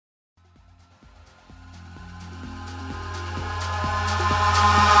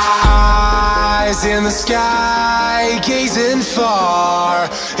In the sky, gazing far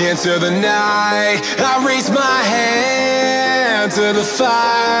into the night, I raise my hand to the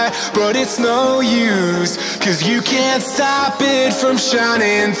fire, but it's no use, 'cause you can't stop it from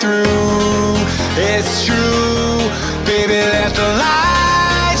shining through. It's true, baby, let the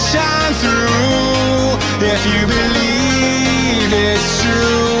light shine through. If you believe it's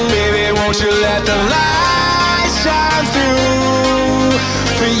true, baby, won't you let the light shine through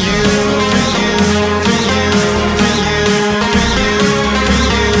for you, for you, for you, for you, for you, for you,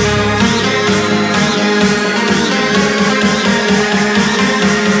 for you,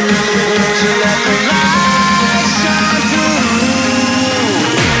 won't you let the light shine through?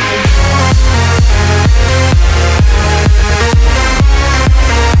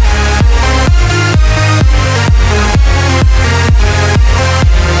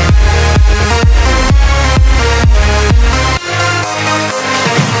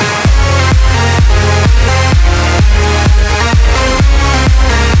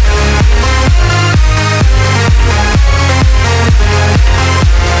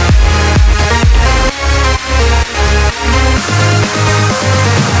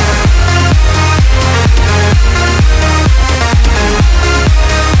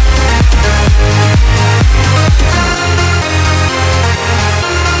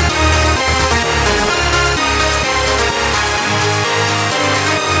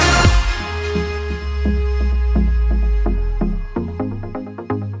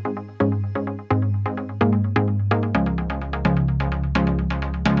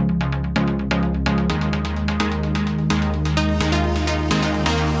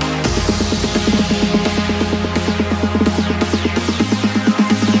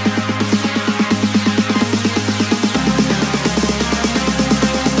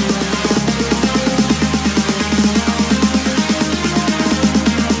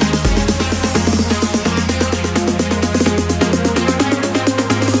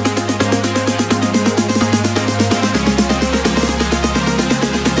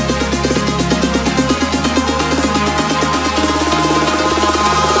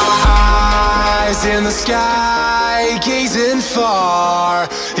 In the sky, gazing far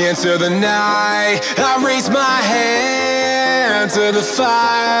into the night, I raise my hand to the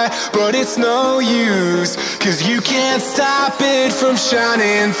fire, but it's no use, 'cause you can't stop it from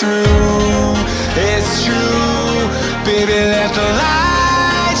shining through. It's true, baby, let the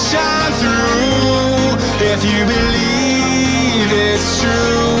light shine through. If you believe